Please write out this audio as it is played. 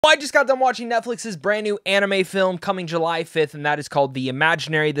I just got done watching Netflix's brand new anime film coming July 5th, and that is called The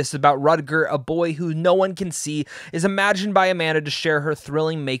Imaginary. This is about Rudger, a boy who no one can see, is imagined by Amanda to share her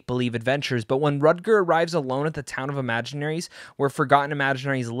thrilling make-believe adventures. But when Rudger arrives alone at the town of Imaginaries, where forgotten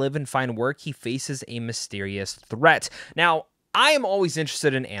Imaginaries live and find work, he faces a mysterious threat. Now, I am always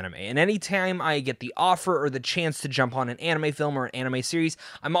interested in anime, and anytime I get the offer or the chance to jump on an anime film or an anime series,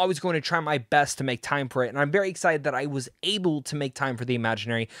 I'm always going to try my best to make time for it, and I'm very excited that I was able to make time for The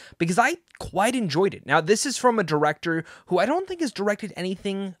Imaginary because I quite enjoyed it. Now, this is from a director who I don't think has directed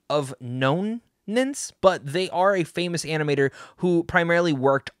anything of known, but they are a famous animator who primarily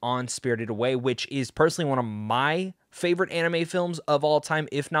worked on Spirited Away, which is personally one of my favorite anime films of all time,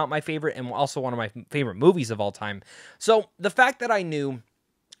 if not my favorite, and also one of my favorite movies of all time. So the fact that I knew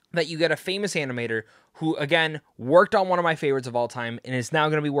that you get a famous animator who, again, worked on one of my favorites of all time and is now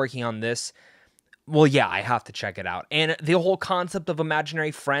going to be working on this, well, yeah, I have to check it out. And the whole concept of imaginary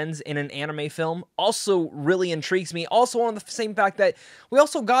friends in an anime film also really intrigues me. Also on the same fact that we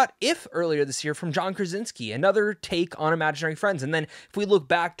also got If earlier this year from John Krasinski, another take on imaginary friends. And then if we look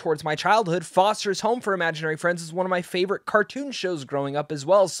back towards my childhood, Foster's Home for Imaginary Friends is one of my favorite cartoon shows growing up as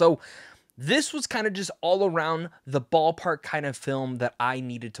well. So this was kind of just all around the ballpark kind of film that I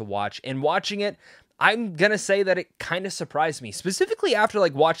needed to watch. And watching it, I'm going to say that it kind of surprised me. Specifically after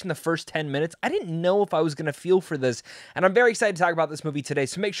watching the first 10 minutes, I didn't know if I was going to feel for this. And I'm very excited to talk about this movie today.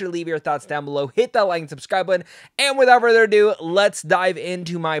 So make sure to leave your thoughts down below. Hit that like and subscribe button. And without further ado, let's dive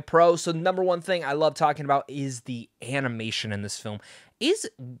into my pro. So number one thing I love talking about is the animation in this film. Is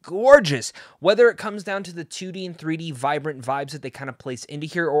gorgeous, whether it comes down to the 2D and 3D vibrant vibes that they kind of place into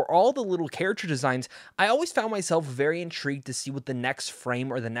here or all the little character designs. I always found myself very intrigued to see what the next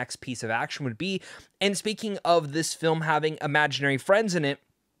frame or the next piece of action would be. And speaking of this film having imaginary friends in it,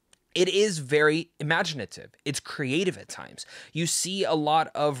 it is very imaginative. It's creative at times. You see a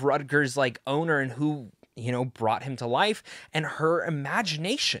lot of Rutger's owner and who brought him to life and her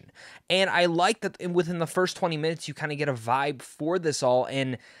imagination. And I like that within the first 20 minutes, you kind of get a vibe for this all.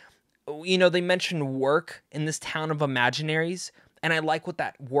 And, they mentioned work in this town of Imaginaries. And I like what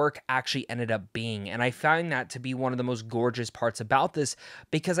that work actually ended up being. And I find that to be one of the most gorgeous parts about this,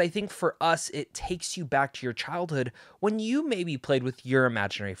 because I think for us, it takes you back to your childhood when you maybe played with your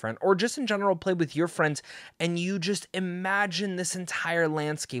imaginary friend or just in general played with your friends and you just imagine this entire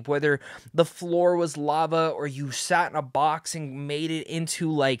landscape, whether the floor was lava or you sat in a box and made it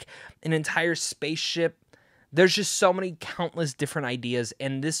into an entire spaceship. There's just so many countless different ideas.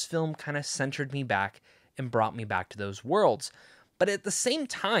 And this film kind of centered me back and brought me back to those worlds. But at the same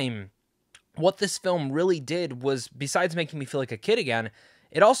time, what this film really did was, besides making me feel like a kid again,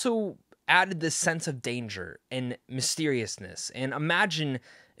 it also added this sense of danger and mysteriousness. And imagine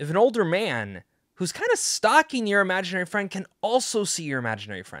if an older man who's kind of stalking your imaginary friend can also see your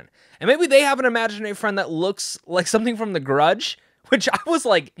imaginary friend. And maybe they have an imaginary friend that looks like something from The Grudge, which I was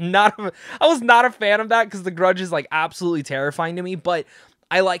not a fan of that because The Grudge is absolutely terrifying to me, but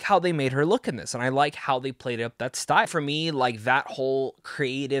I like how they made her look in this, and I like how they played up that style. For me, that whole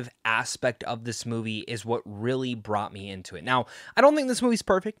creative aspect of this movie is what really brought me into it. Now, I don't think this movie's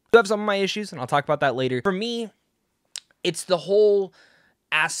perfect. I have some of my issues, and I'll talk about that later. For me, it's the whole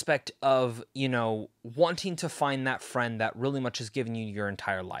aspect of, wanting to find that friend that really much has given you your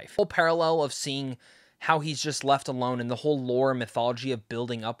entire life. The whole parallel of seeing how he's just left alone and the whole lore and mythology of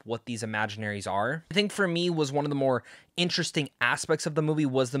building up what these imaginaries are, I think for me was one of the more interesting aspects of the movie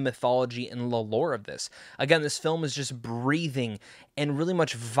was the mythology and the lore of this. Again, this film is just breathing and really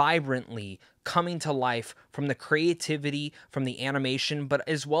much vibrantly coming to life from the creativity, from the animation, but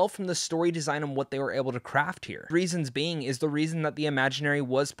as well from the story design and what they were able to craft here. Reasons being is the reason that The Imaginary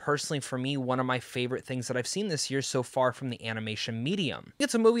was personally for me one of my favorite things that I've seen this year so far from the animation medium.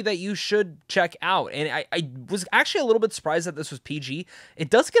 It's a movie that you should check out, and I was actually a little bit surprised that this was PG. It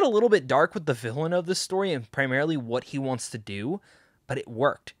does get a little bit dark with the villain of this story and primarily what he wants to do, but it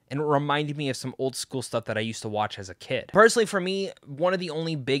worked. And it reminded me of some old school stuff that I used to watch as a kid. Personally, for me, one of the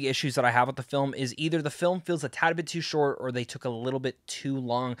only big issues that I have with the film is either the film feels a tad bit too short or they took a little bit too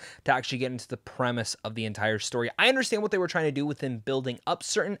long to actually get into the premise of the entire story. I understand what they were trying to do within building up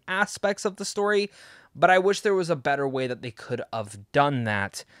certain aspects of the story, but I wish there was a better way that they could have done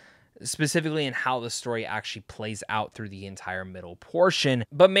that, specifically in how the story actually plays out through the entire middle portion.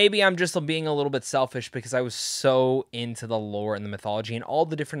 But maybe I'm just being a little bit selfish because I was so into the lore and the mythology and all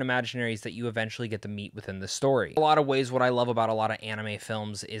the different imaginaries that you eventually get to meet within the story. A lot of ways, what I love about a lot of anime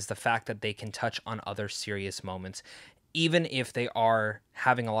films is the fact that they can touch on other serious moments, even if they are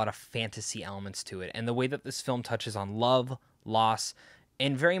having a lot of fantasy elements to it. And the way that this film touches on love, loss,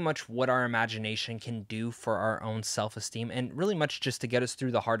 and very much what our imagination can do for our own self-esteem, and really much just to get us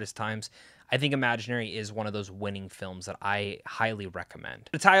through the hardest times. I think Imaginary is one of those winning films that I highly recommend.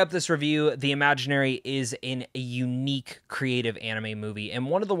 To tie up this review, The Imaginary is a unique, creative anime movie, and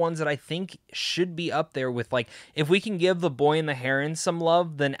one of the ones that I think should be up there with, like, if we can give The Boy and the Heron some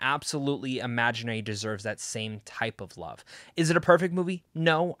love, then absolutely Imaginary deserves that same type of love. Is it a perfect movie?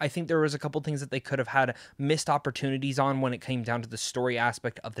 No. I think there was a couple things that they could have had missed opportunities on when it came down to the story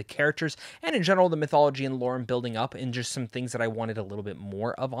aspect of the characters, and in general, the mythology and lore and building up, and just some things that I wanted a little bit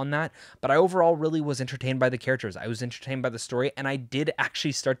more of on that. But I overall really was entertained by the characters. I was entertained by the story, and I did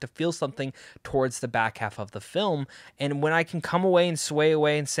actually start to feel something towards the back half of the film. And when I can come away and sway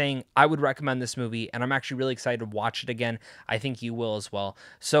away and saying, I would recommend this movie, and I'm actually really excited to watch it again, I think you will as well.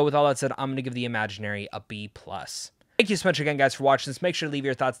 So with all that said, I'm going to give The Imaginary a B+. Thank you so much again, guys, for watching this. Make sure to leave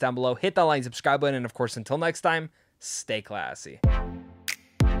your thoughts down below. Hit that like, subscribe button, and of course, until next time, stay classy.